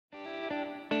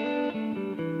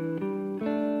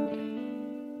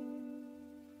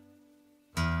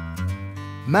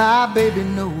My baby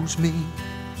knows me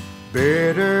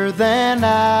better than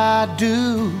I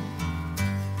do.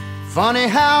 Funny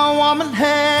how a woman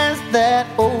has that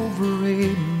over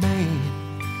a man.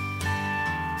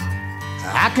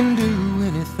 I can do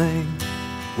anything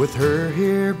with her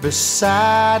here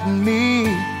beside me.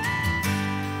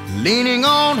 Leaning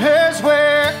on her's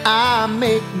where I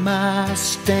make my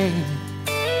stand.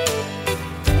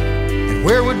 And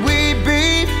where would we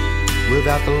be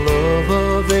without the love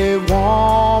of a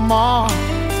woman?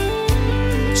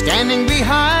 Standing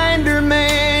behind her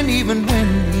man even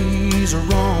when he's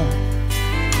wrong.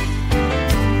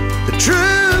 The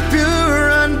true, pure,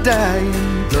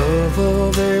 undying love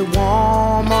of a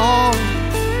woman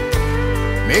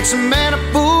makes a man a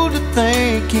fool to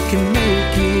think he can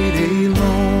make it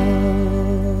alone.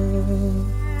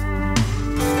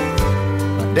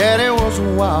 My daddy was a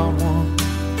wild one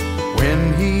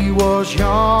when he was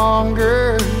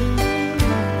younger.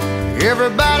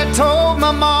 Everybody told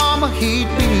my mama he'd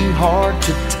be hard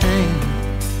to tame.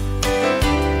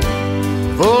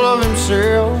 Full of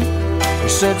himself, he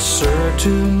said sir to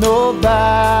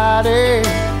nobody.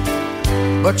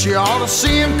 But you ought to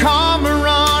see him come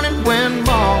running when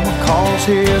mama calls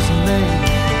his name.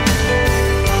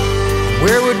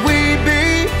 Where would we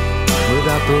be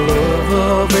without the love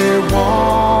of a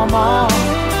woman?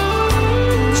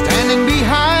 Standing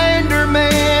behind her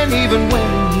man even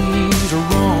when he's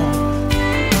wrong.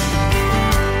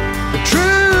 The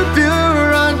true,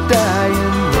 pure,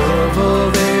 undying love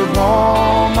of a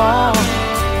woman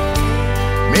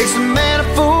makes a man a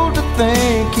fool to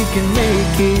think he can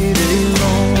make it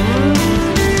alone.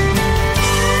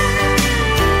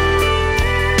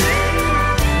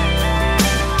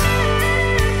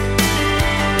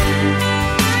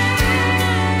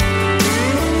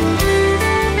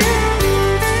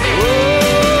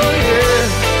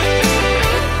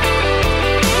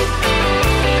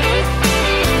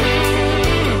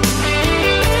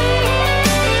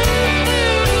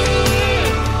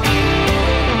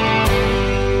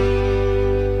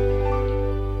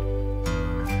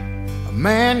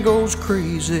 Man goes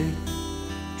crazy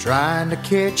trying to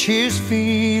catch his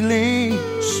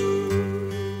feelings.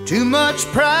 Too much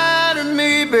pride, or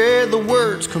maybe the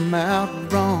words come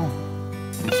out wrong.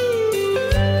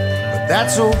 But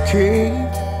that's okay,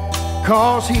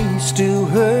 'cause he's still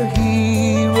her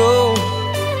hero.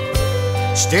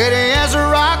 Steady as a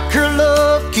rock, her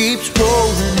love keeps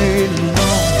rolling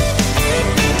along.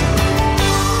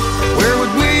 Where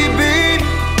would we be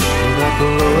without the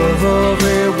love of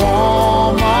a woman?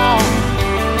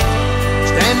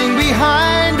 Standing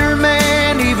behind her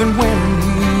man even when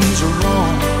he's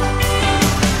wrong.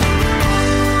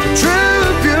 The true,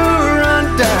 pure,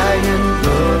 undying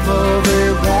love of a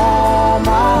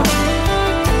woman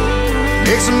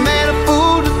makes a man a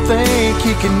fool to think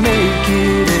he can make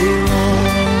it alone.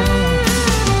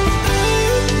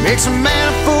 Makes a man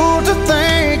a fool to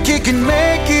think he can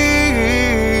make it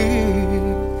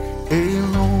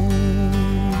alone.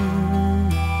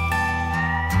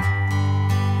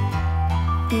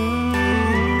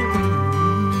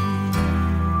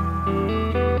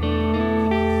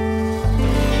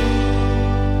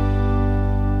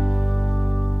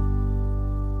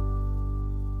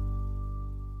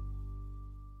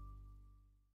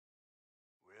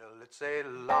 Well, it's a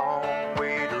long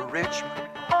way to Richmond,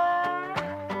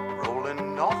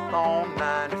 rolling north on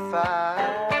 95,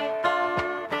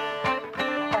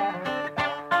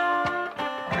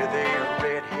 with a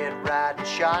redhead riding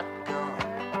shotgun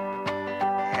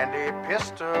and a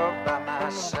pistol by my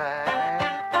side,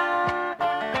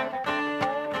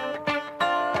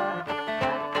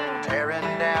 tearing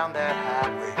down that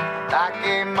highway like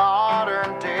a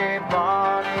modern day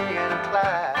Bonnie and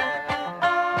Clyde.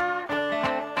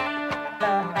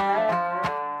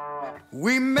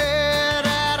 We met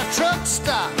at a truck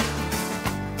stop,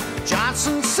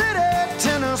 Johnson City,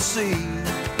 Tennessee.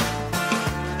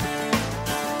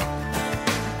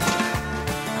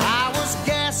 I was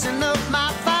gassing up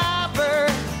my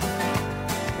Firebird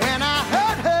and I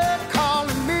heard her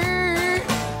calling me.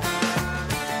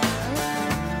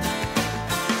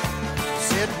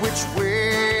 Said, which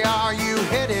way are you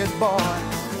headed, boy?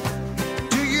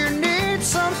 Do you need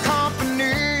some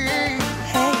company?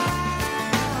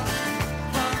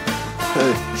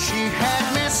 She had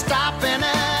me stopping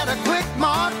at a Quick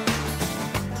Mart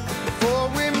before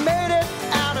we made it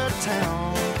out of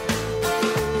town.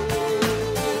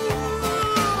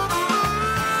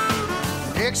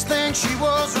 Next thing she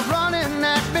was running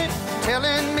at me,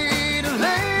 telling me to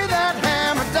lay that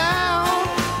hammer down.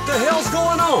 What the hell's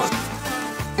going on?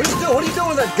 What are you doing? What are you doing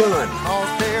with that gun? 'Cause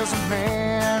there's a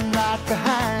man right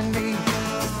behind me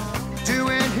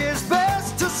doing his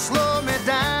best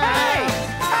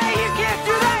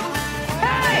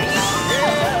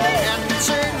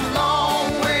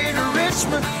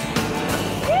Richmond,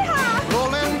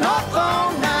 rolling north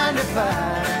on 95.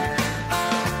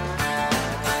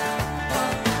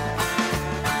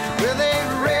 With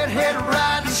a redhead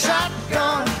riding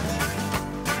shotgun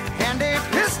and a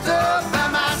pistol by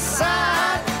my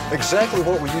side. Exactly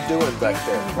what were you doing back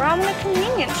there? Robbing a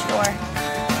convenience store.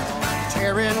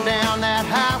 Tearing down that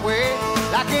highway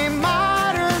like a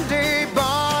modern-day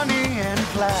Bonnie and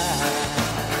Clyde.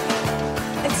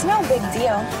 It's no big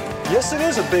deal. Yes, it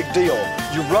is a big deal.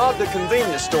 You robbed a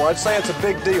convenience store. I'd say it's a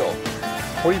big deal.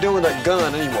 What are you doing with that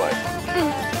gun, anyway?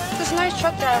 This nice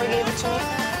truck driver gave it to me.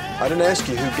 I didn't ask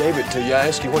you who gave it to you. I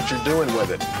asked you what you're doing with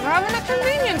it. Robbing a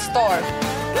convenience store.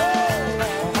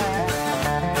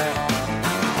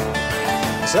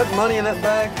 Is that money in that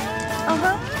bag?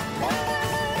 Uh-huh.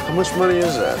 How much money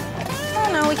is that? I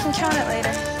don't know. We can count it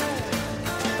later.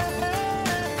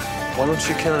 Why don't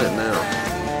you count it now?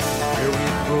 Here we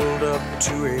pulled up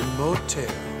to a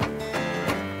motel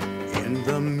in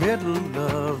the middle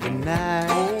of the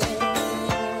night.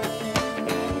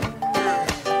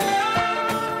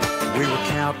 We were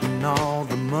counting all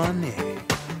the money,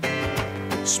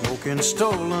 smoking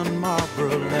stolen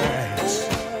Marlboro Lights.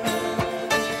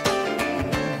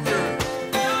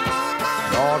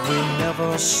 Lord, we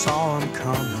never saw them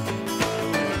coming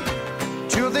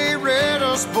till they read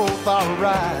us both our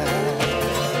rights.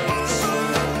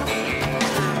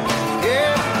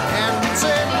 Yeah, and it's a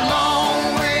long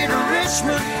way to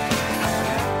Richmond,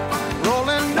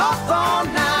 rolling north on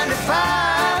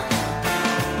 95.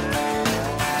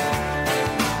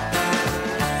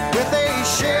 With a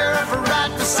sheriff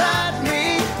right beside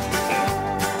me,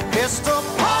 pistol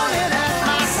pointed at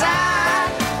my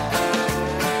side.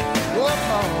 Oh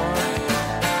Lord,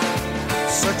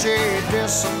 such a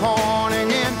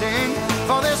disappointing ending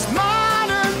for this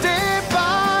modern-day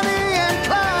Bonnie and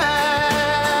Clyde.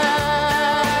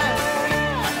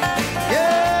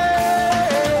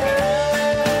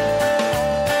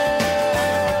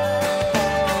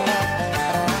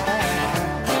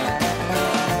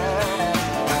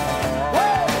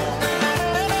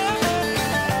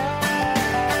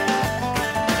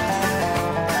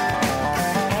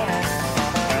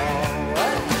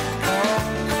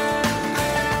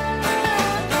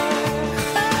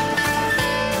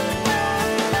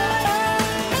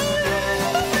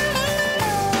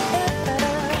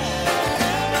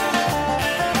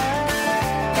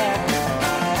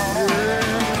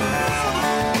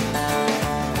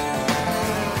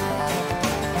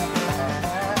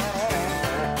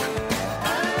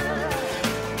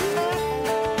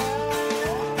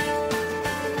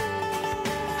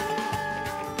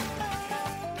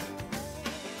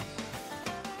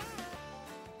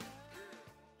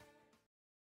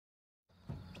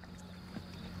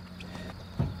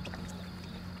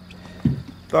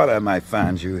 Thought I might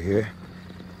find you here.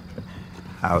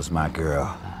 How's my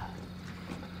girl?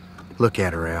 Look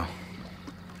at her, Al.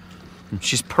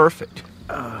 She's perfect.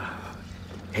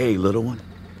 Hey, little one.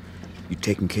 You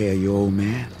taking care of your old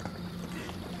man?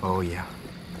 Oh, yeah.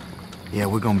 Yeah,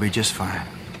 we're gonna be just fine.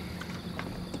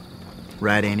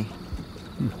 Right, Annie?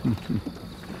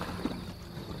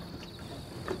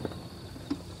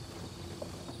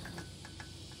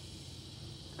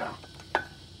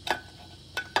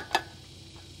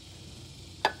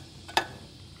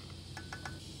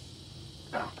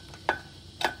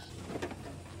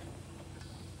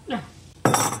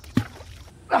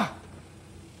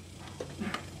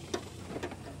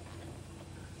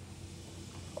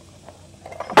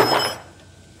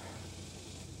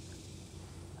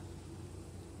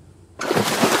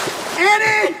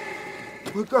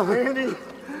 Oh, God. Annie!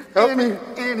 Help me!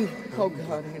 Annie! Oh,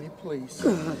 God, Annie, please.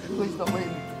 Please don't leave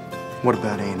me. What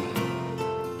about Annie?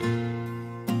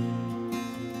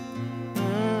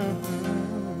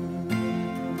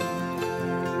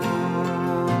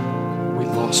 We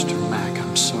lost her, Mac.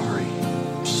 I'm sorry.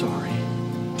 I'm sorry.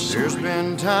 I'm sorry. There's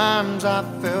been times I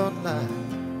felt like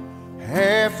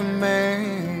half a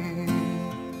man.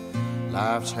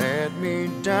 Life's had me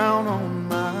down on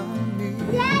my knees.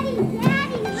 Daddy,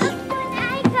 look what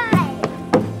I got.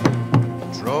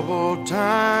 Troubled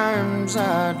times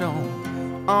I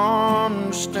don't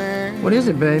understand. What is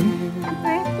it, baby? A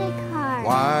birthday card.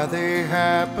 Why they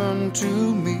happen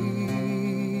to me.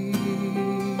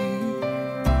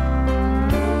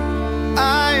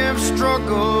 I have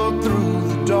struggled through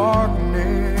the darkness.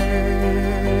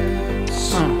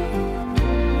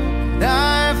 And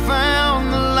I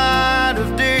found the light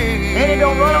of day. Annie,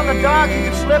 don't run on the dock. You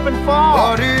can slip and fall.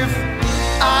 What if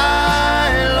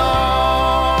I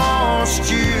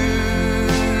lost you?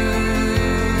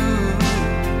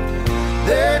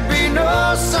 There'd be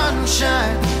no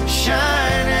sunshine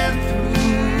shining through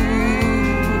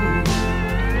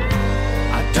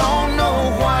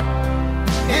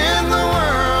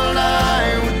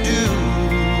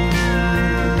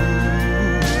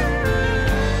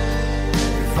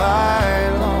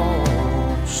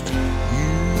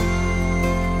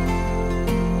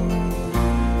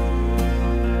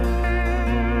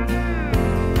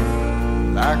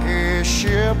a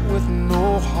ship with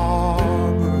no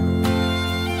harbor,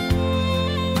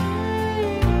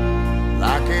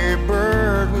 like a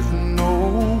bird with no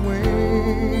wings,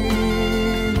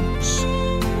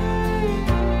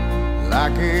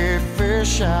 like a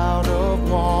fish out of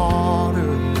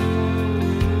water,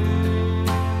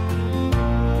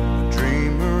 a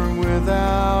dreamer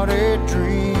without a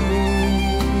dream.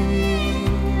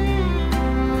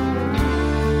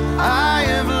 I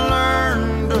have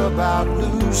learned about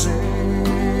losing.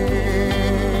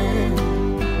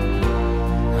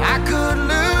 I could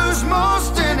lose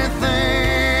most anything,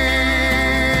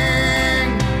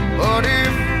 but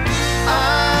if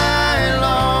I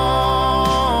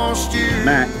lost you,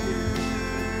 Matt,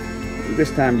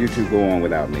 this time you two go on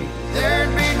without me.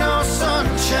 there'd be no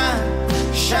sunshine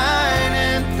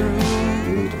shining through.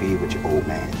 You need to be with your old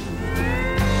man.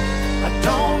 I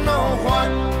don't know what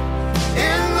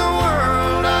in the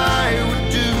world I would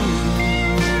do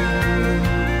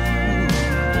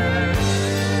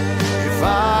if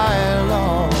I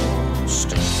lost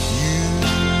you.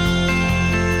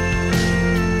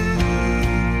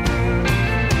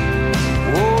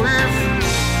 Oh, if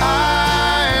I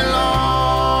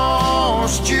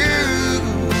lost you,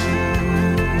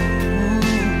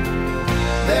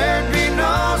 there'd be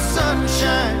no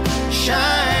sunshine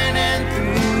shining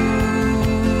through.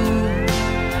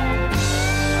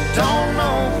 Don't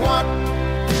know what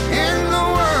in the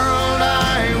world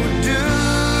I would do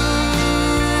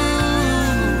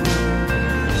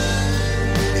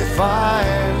if I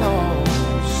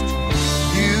lost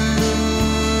you.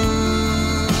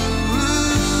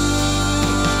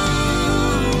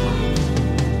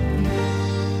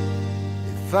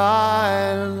 If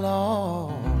I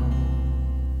lost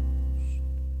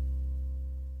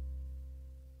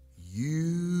you.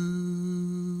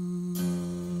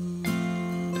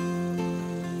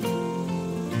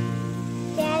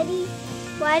 Daddy,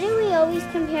 why do we always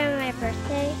compare my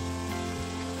birthday?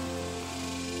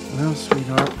 Well,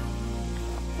 sweetheart,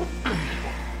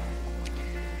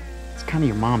 it's kind of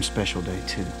your mom's special day,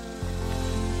 too.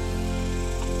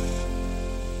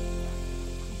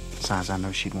 Besides, I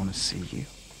know she'd want to see you.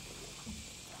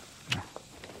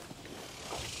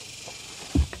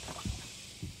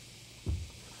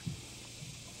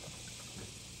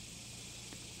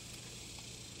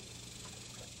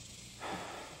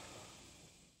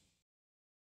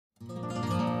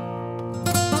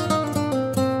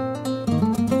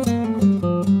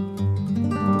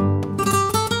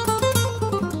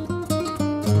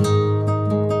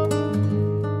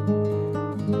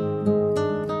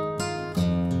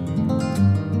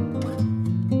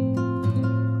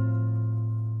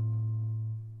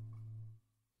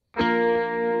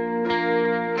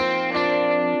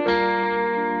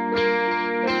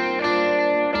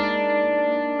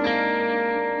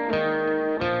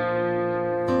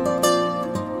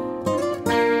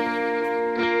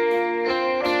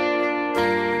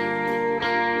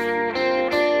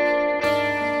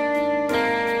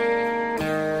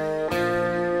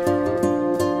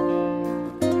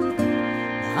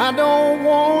 I don't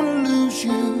want to lose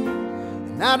you,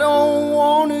 and I don't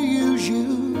want to use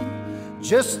you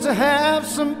just to have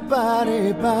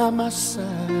somebody by my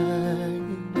side.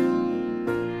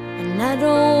 And I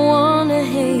don't wanna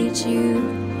hate you,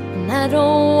 and I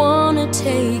don't wanna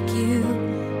take you,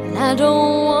 and I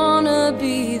don't wanna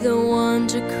be the one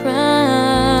to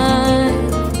cry.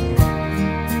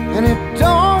 And it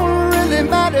don't really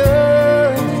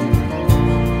matter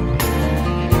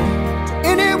to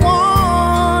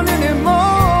anyone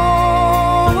anymore.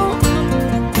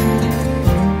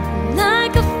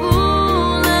 Like a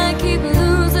fool, I keep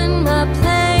losing my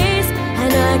place,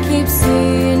 and I keep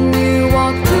seeing you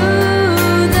walk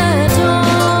through the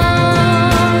door.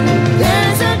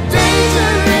 There's a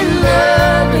danger in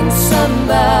loving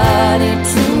somebody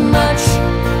too much,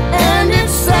 and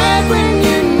it's sad when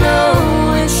you know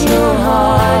it's your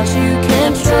heart you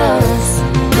can't trust.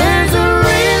 There's a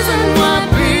reason why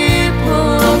people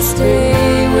don't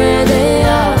stay where they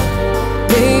are.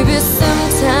 Baby,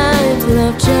 sometimes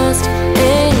love just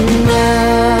ain't enough.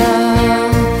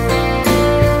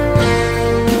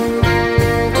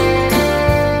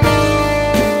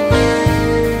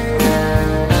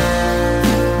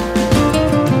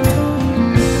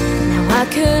 Now I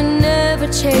could never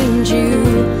change you,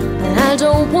 and I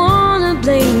don't wanna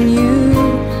blame you.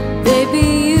 Baby,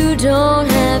 you don't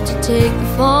have to take the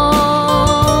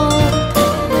fall.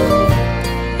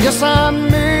 Yes, I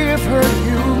may have hurt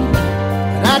you,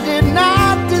 and I did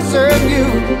not deserve you.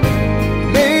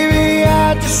 Baby,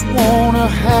 I just wanna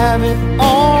have it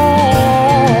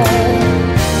all.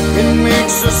 It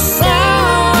makes a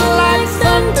sound like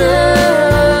thunder,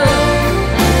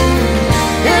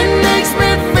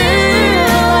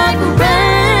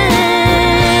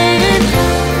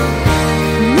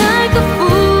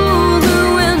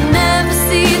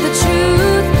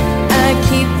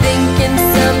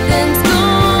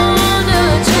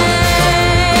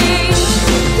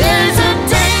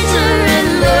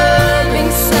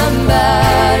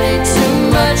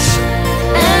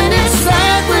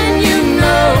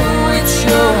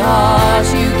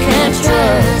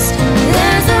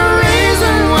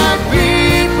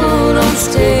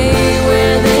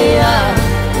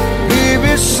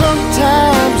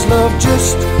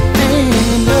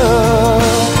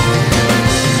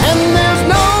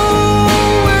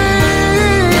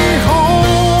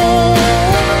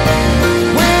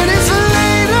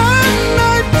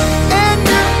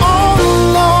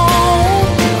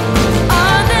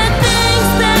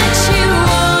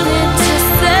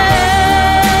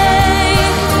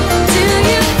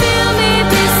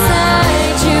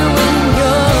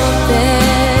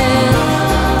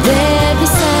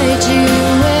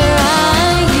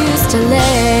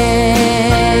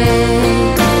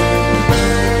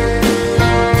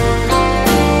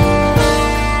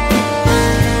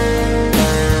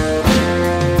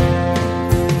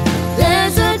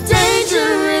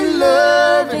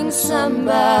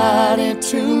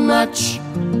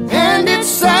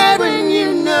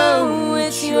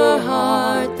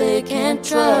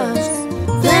 trust.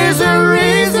 There's a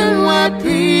reason why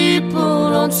people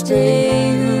don't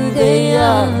stay who they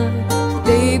are.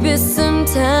 Baby,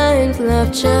 sometimes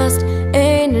love just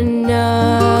ain't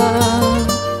enough.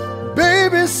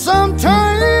 Baby, sometimes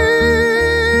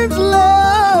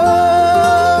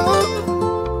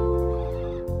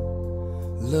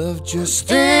love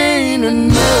just ain't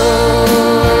enough.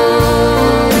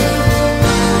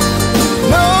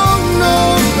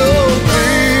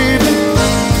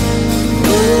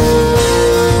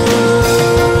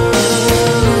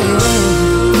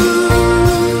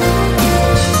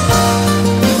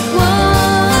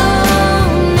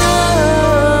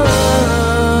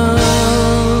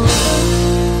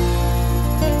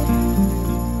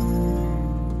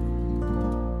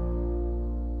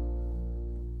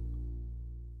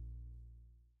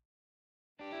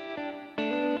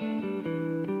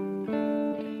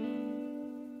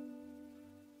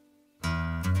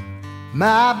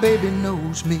 My baby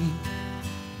knows me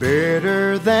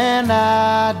better than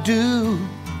I do.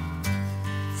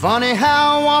 Funny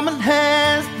how a woman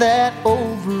has that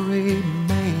over a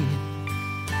man.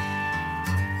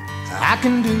 I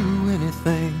can do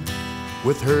anything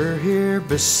with her here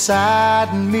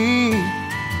beside me.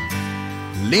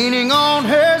 Leaning on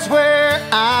her's where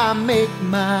I make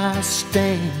my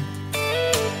stand.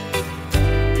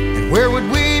 And where would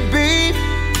we be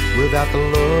without the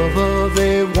love of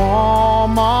a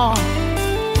woman,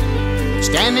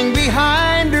 standing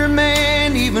behind her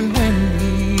man even when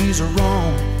he's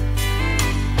wrong?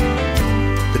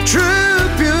 The true,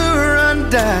 pure,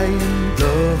 undying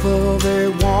love of a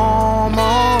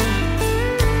woman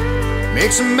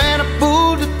makes a man a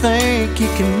fool to think he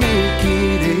can make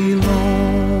it alone.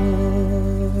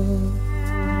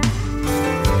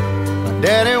 My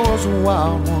daddy was a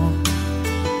wild one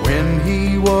when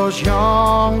he was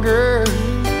younger.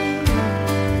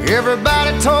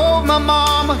 Everybody told my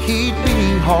mama he'd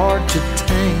be hard to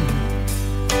tame.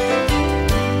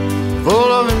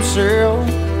 Full of himself,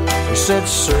 he said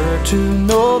sir to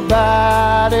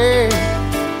nobody,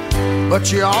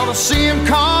 but you ought to see him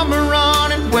come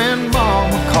running when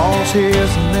mama calls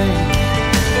his name.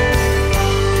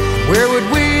 Where would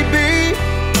we be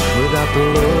without the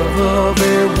love of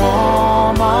a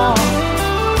woman,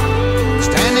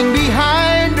 standing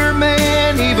behind her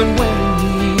man even when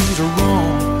he's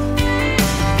wrong?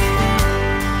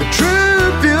 The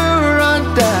true, pure,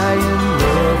 undying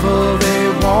love of a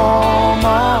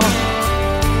woman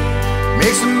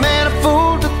makes a man a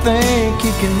fool to think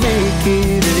he can make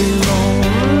it alone.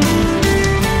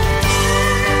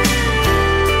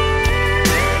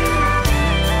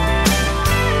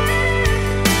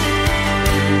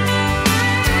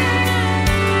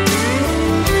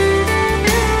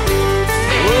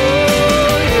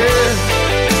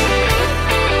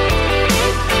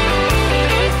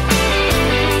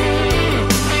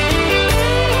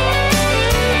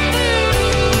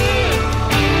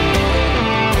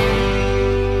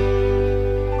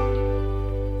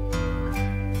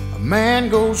 Man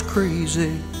goes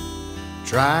crazy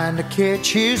trying to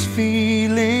catch his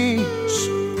feelings.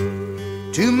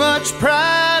 Too much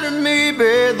pride and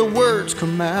maybe the words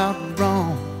come out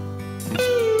wrong.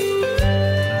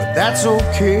 But that's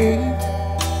okay,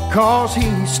 'cause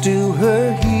he's still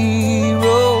her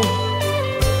hero.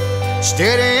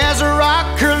 Steady as a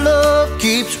rock, her love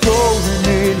keeps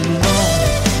rolling along.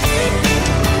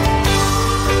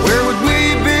 Where would we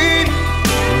be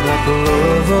without the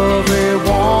love of a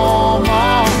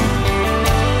woman,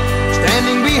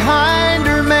 standing behind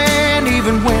her man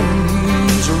even when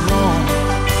he's wrong?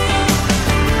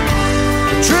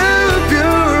 The true,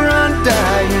 pure,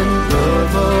 undying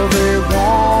love of a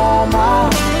woman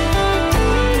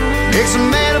makes a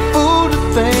man a fool to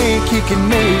think he can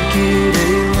make it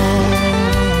alone.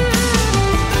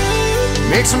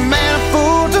 Makes a man a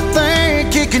fool to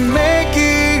think he can make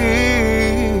it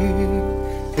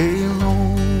alone.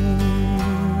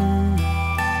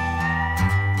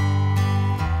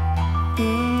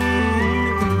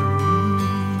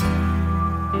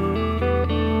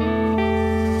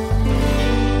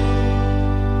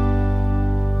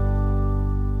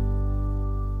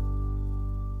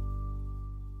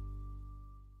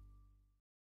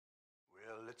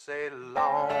 Well, it's a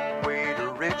long way to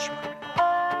Richmond,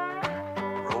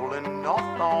 rolling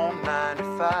north on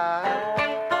 95,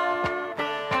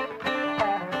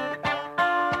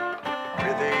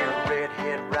 with a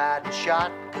redhead riding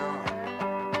shotgun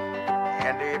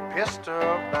and a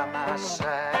pistol by my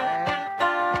side,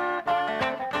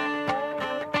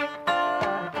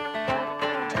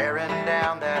 tearing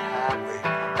down that highway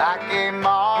like a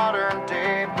modern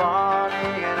day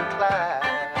Bonnie and Clyde.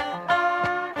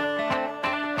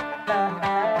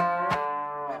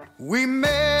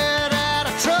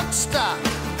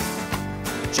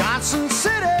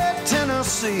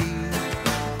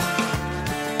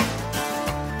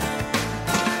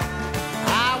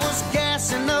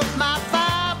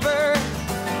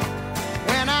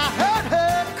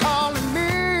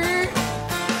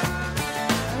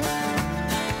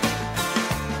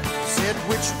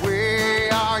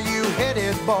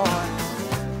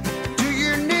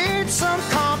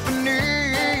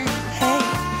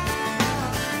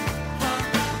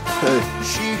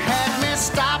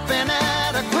 stopping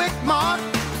at a quick mart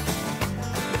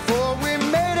before we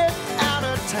made it out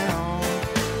of town.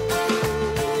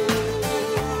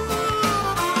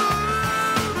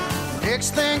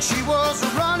 Next thing she was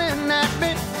running at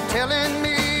me, telling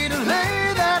me to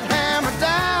lay that hammer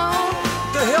down.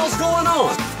 What the hell's going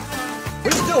on?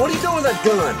 What are you doing with that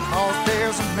gun? Cause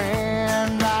there's a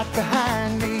man right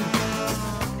behind me,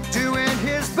 doing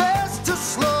his best to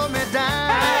slow me down.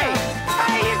 Hey!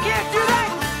 Hey, you can't do that!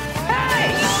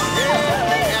 Hey!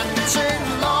 Yeah, and it's a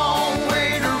long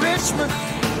way to Richmond,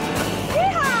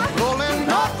 rolling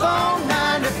north on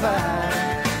 95.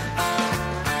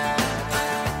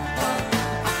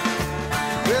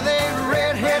 With a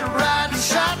redhead riding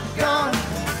shotgun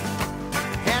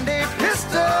and a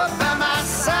pistol by my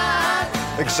side.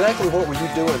 Exactly what were you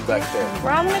doing back there?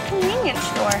 Robbing a convenience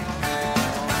store.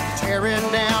 Tearing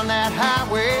down that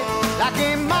highway like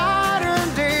a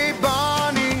modern day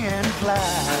Bonnie and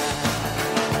Clyde.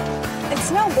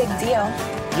 It's no big deal.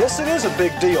 Yes, it is a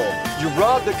big deal. You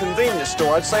robbed a convenience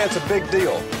store. I'd say it's a big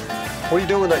deal. What are you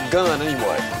doing with that gun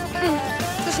anyway?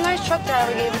 This nice truck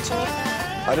driver gave it to me.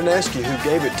 I didn't ask you who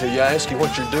gave it to you. I asked you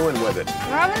what you're doing with it.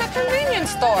 Robbing a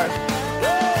convenience store.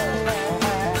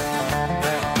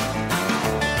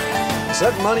 Is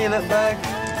that money in that bag?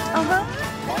 Uh-huh.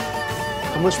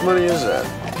 How much money is that?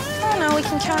 Oh, no, we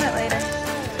can count it later.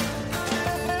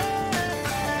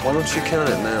 Why don't you count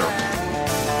it now?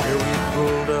 Here we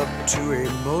pulled up to a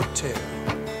motel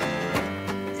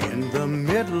in the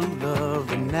middle of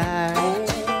the night.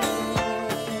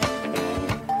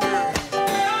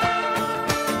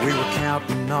 We were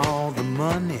counting all the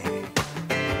money,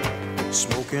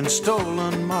 smoking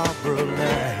stolen Marlboro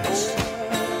Lights.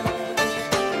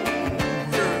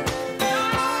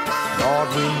 Lord,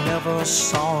 we never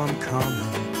saw them coming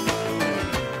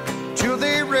till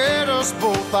they read us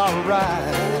both our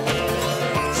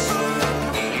rights.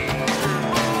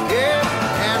 Yeah,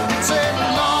 and it's a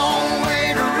long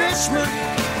way to Richmond,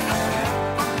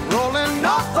 rolling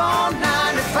north on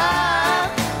 95.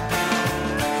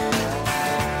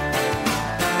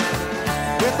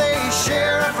 With a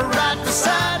sheriff right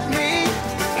beside me,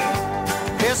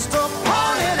 pistol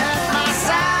pointed at my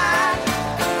side.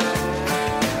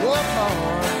 Oh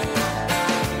Lord,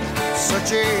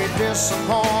 such a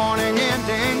disappointing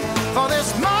ending for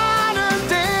this modern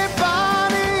day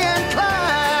Bonnie and Clyde.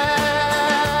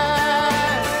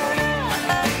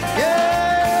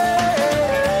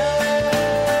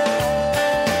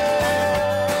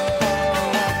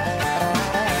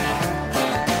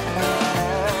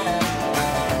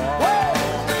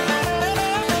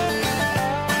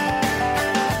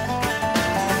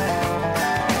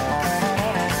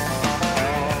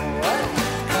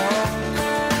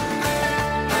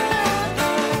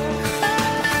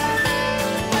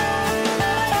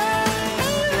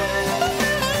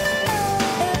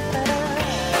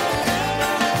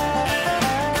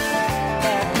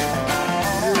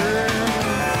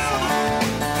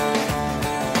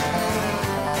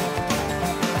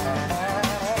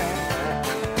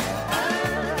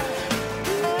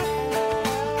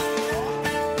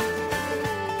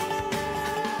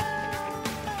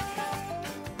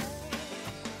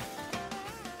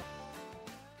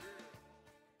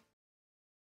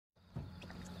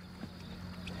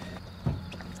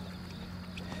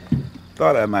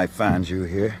 Thought I might find you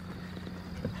here.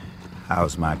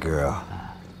 How's my girl?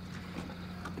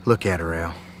 Look at her,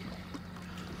 Al.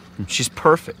 She's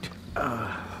perfect.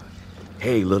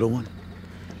 Hey, little one.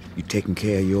 You taking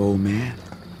care of your old man?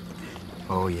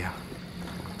 Oh, yeah.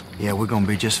 Yeah, we're gonna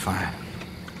be just fine.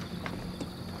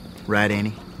 Right,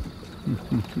 Annie?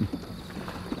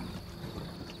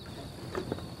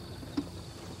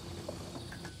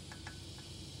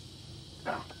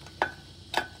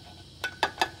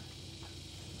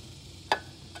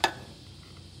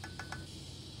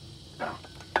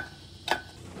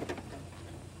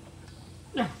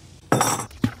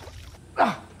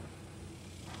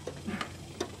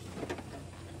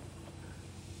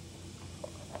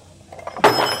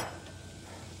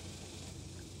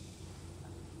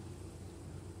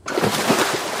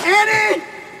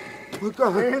 Look,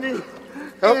 Annie!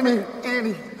 Help me!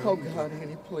 Annie! Oh, God,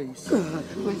 Annie, please.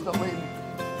 Please don't leave me.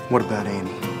 What about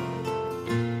Annie?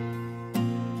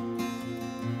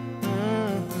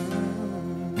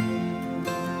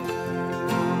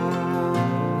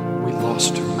 We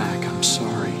lost her, Mac. I'm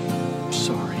sorry. I'm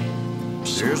sorry. I'm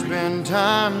sorry. There's been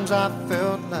times I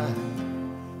felt like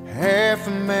half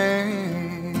a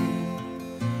man.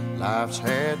 Life's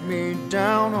had me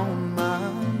down on my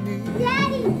knees.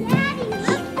 Daddy,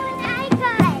 look what I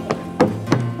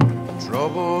got.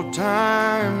 Troubled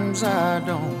times I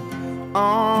don't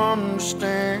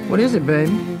understand. What is it,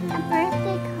 baby? A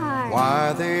birthday card.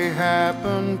 Why they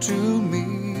happen to me.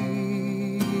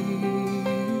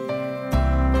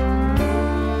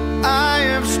 I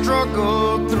have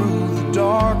struggled through the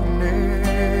darkness.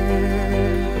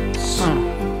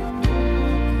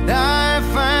 And I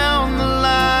found the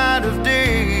light of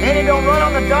day. Annie, don't run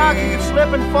on the dock, you can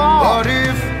slip and fall. But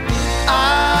if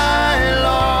I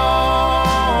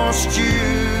lost you,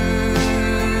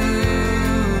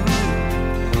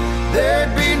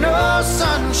 there'd be no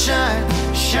sunshine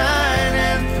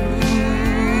shining through.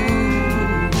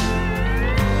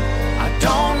 I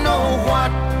don't know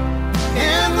what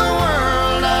in the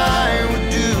world I would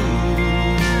do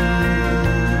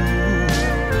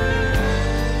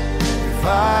if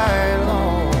I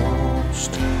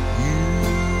lost you.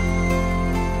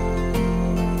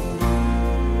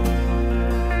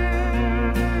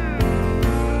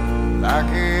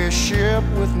 Like a ship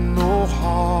with no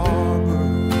harbor,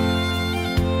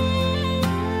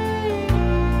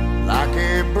 like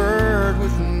a bird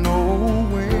with no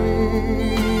wings,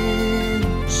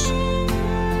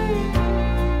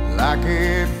 like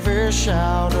a fish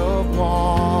out of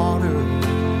water,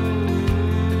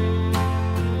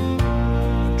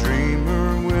 a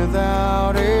dreamer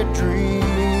without a dream.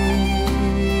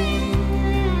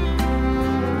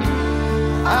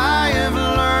 I have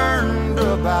learned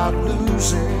about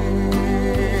losing.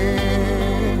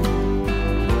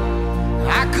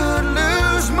 I could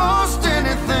lose most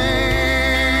anything,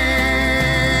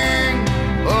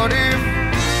 but if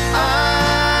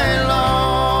I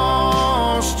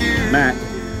lost you, Matt,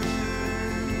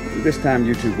 this time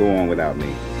you two go on without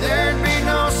me. there'd be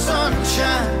no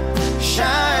sunshine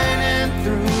shining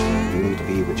through. You need to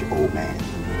be with your old man.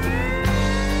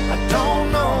 I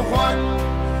don't know what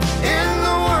in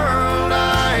the world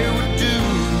I would do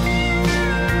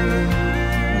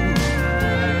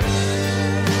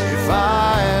if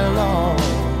I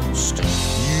lost you.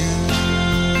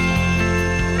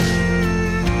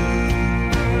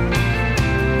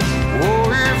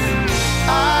 Oh, if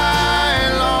I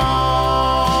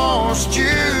lost you,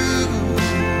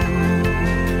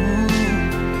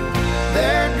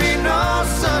 there'd be no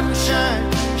sunshine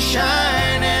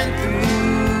shining through.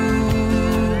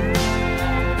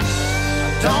 I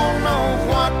don't know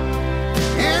what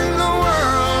in the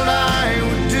world I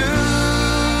would do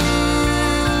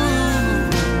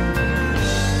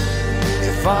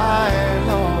if I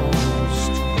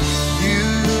lost you.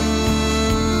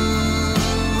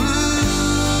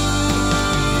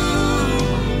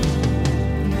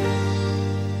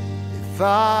 If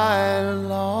I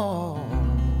lost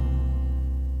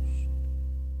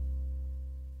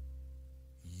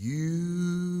you.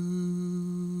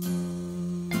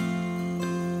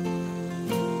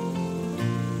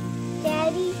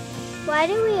 Daddy, why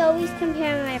do we always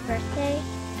compare my birthday?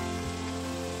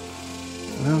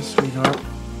 Well, sweetheart,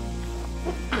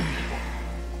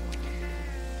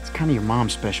 it's kind of your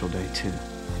mom's special day, too.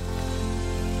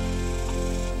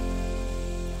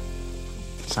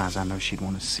 Besides, I know she'd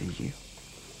want to see you.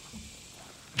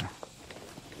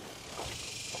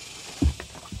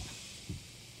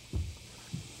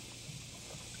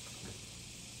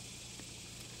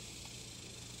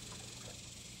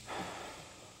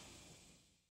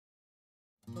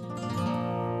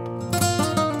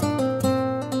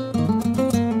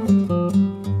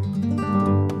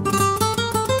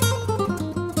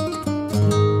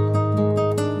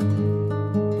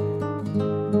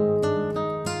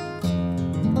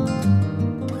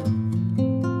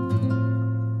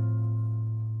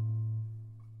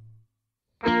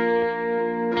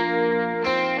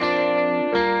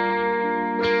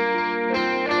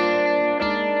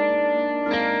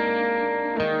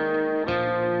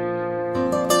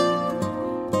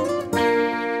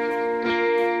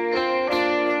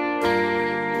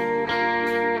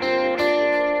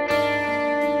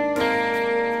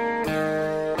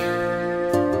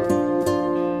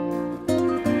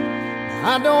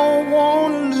 I don't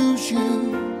want to lose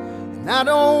you, and I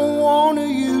don't want to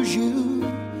use you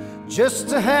just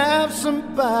to have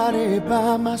somebody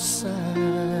by my side.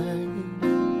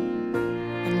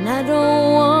 And I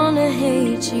don't wanna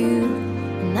hate you,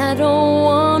 and I don't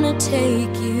wanna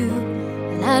take you,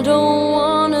 and I don't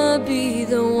wanna be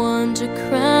the one to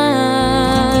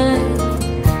cry.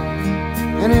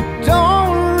 And it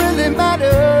don't really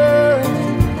matter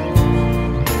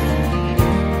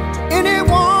to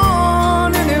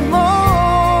anyone anymore.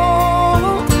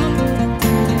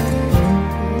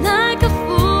 Like a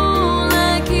fool,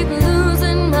 I keep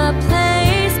losing my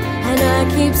place, and I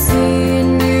keep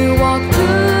seeing you walk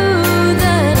through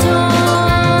the door.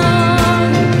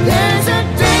 There's a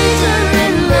danger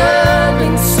in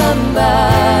loving somebody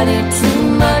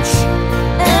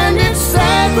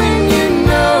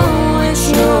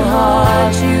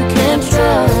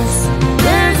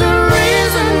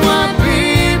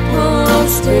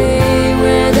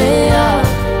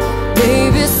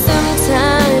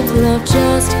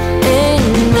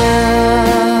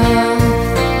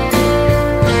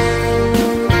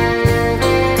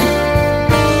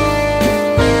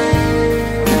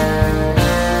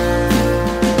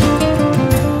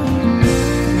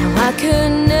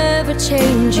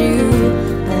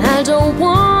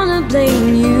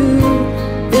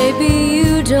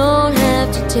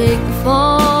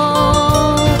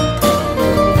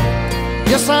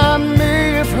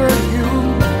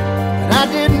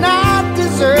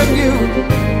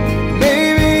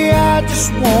Baby, I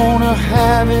just wanna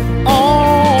have it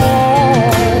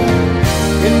all.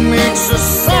 It makes a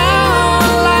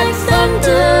sound like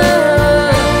thunder.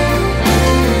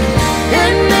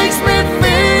 It makes me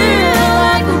feel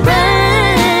like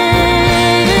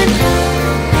rain.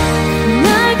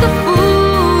 Like a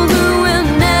fool who will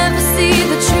never see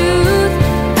the truth,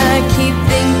 I keep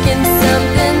thinking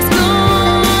something's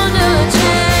gonna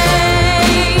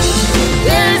change.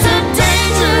 There's a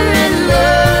danger in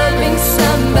loving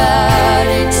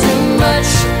somebody too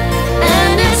much,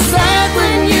 and it's sad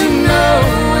when you know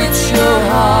it's your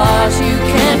heart you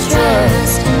can't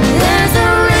trust. There's a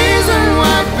reason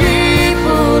why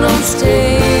people don't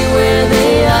stay where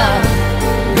they are.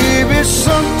 Baby,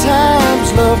 sometimes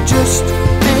love just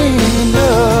ain't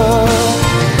enough.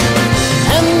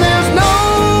 And there's no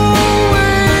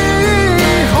way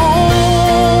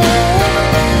home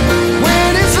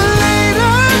when it's late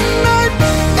at night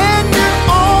and you're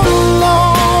all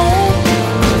alone.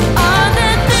 Are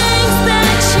there things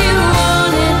that you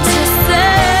wanted to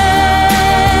say?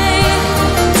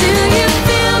 Do you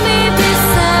feel me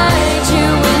beside you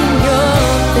when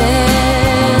you're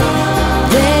there?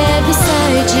 There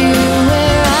beside you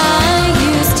where I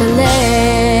used to lay.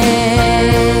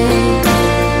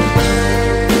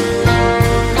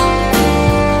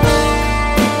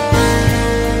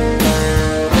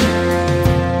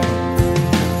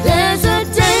 There's a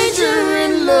danger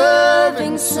in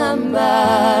loving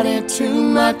somebody too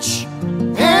much,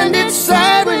 and it's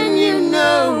sad when you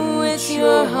know it's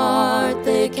your heart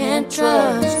they can't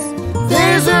trust.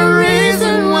 There's a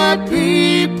reason why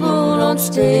people don't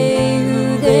stay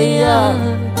who they are.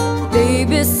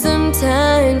 Baby,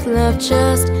 sometimes love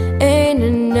just ain't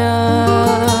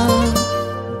enough.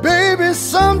 Baby,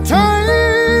 sometimes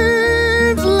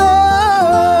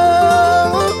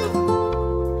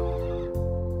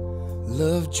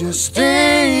love just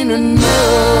ain't enough.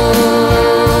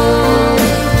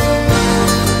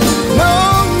 No,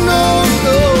 no,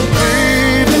 no,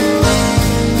 baby.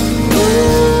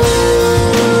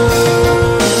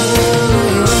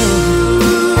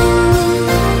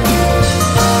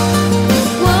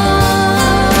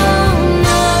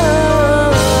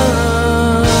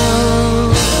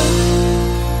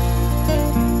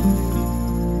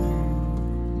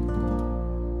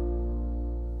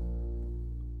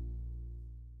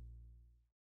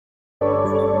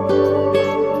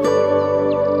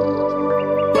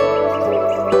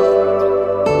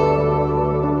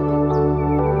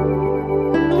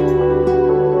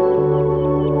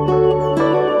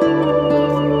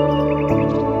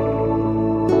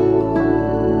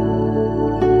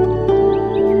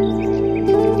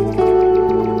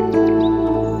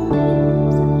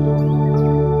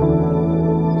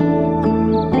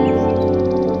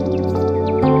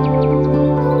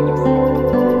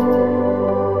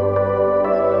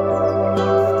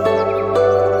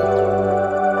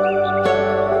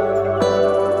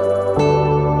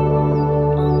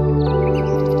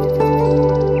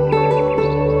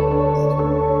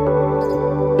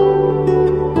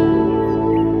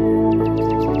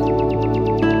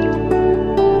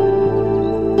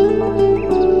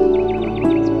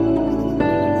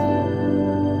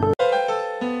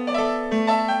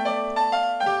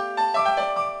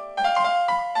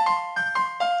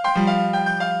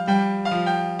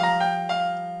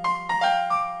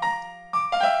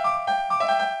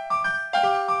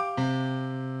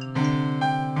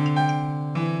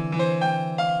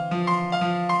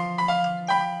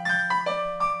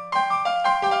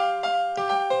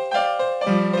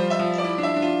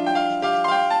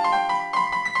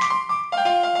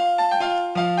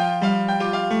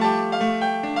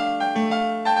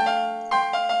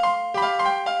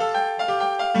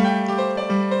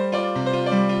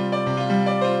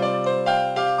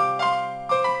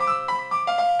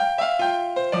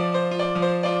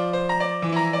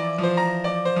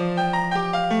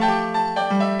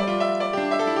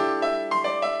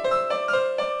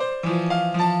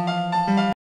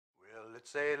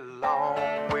 It's a long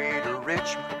way to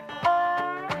Richmond,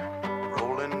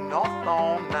 rolling north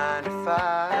on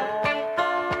 95,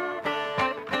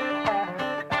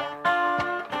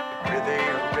 with a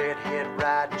redhead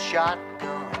riding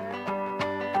shotgun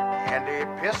and a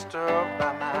pistol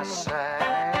by my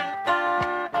side,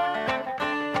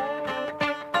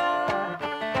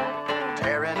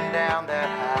 tearing down that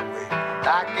highway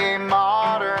like a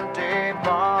modern day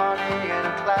Bonnie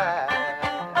and Clyde.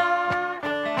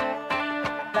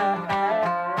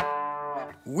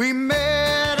 We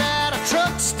met at a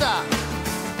truck stop,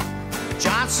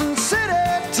 Johnson City,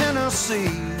 Tennessee.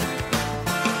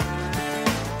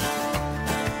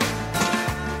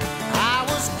 I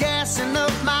was gassing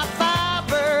up my fire.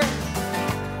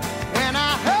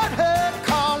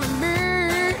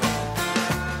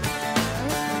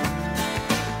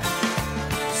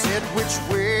 Which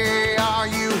way are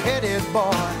you headed,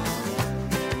 boy?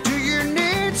 Do you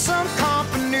need some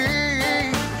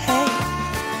company?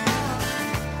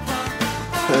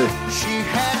 Hey. She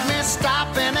had me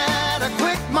stopping at a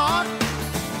quick mart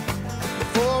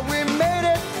before we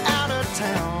made it out of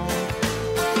town.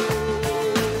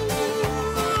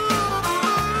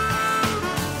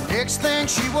 Next thing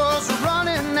she was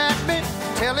running at me,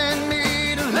 telling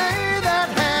me to lay that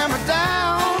hammer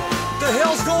down. What the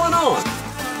hell's going on?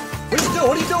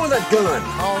 What are you doing with that gun?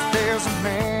 Cause there's a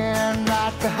man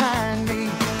right behind me,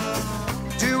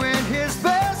 doing his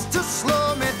best to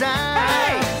slow me down.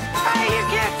 Hey! Hey, you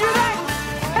can't do that!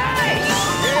 Hey!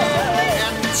 Yeah,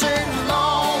 and it's a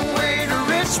long way to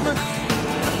Richmond,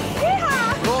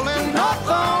 rolling north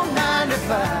on 95.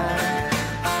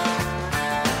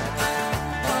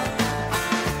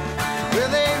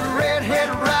 With a redhead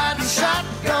riding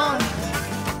shotgun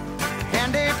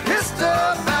and a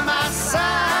pistol by my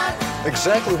side.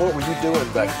 Exactly what were you doing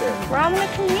back there? Robbing a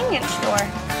convenience store.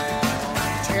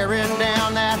 Tearing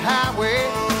down that highway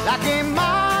like a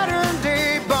modern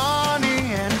day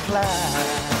Bonnie and Clyde.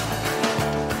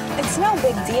 It's no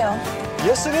big deal.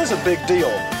 Yes, it is a big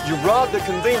deal. You robbed a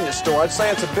convenience store. I'd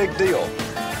say it's a big deal.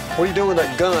 What are you doing with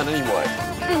that gun anyway?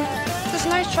 This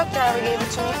nice truck driver gave it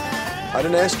to me. I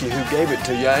didn't ask you who gave it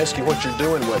to you. I asked you what you're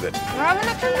doing with it. Robbing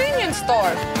a convenience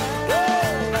store.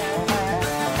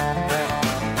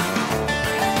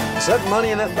 Is that money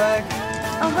in that bag?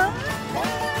 Uh-huh.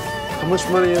 How much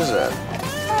money is that?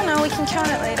 I don't know, we can count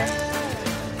it later.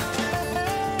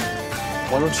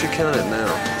 Why don't you count it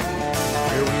now?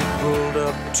 Where we pulled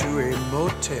up to a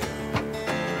motel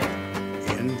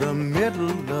in the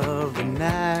middle of the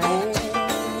night.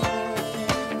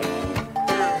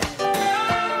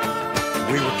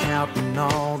 We were counting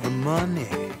all the money,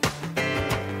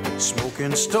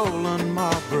 smoking stolen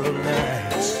Marlboro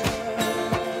Lights.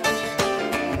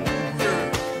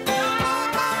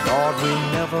 Lord, we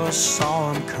never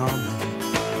saw them coming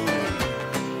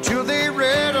till they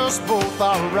read us both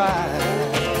our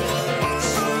rights.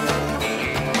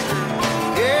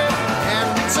 Yeah, and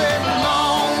it's a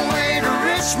long way to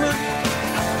Richmond,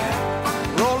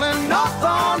 rolling north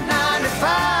on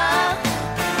 95.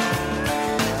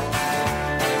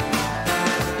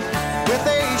 With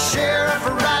a sheriff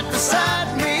right beside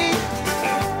me,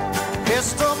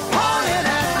 pistol pointed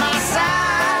at my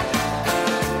side.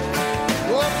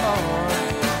 Oh Lord,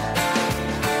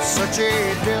 such a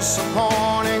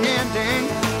disappointing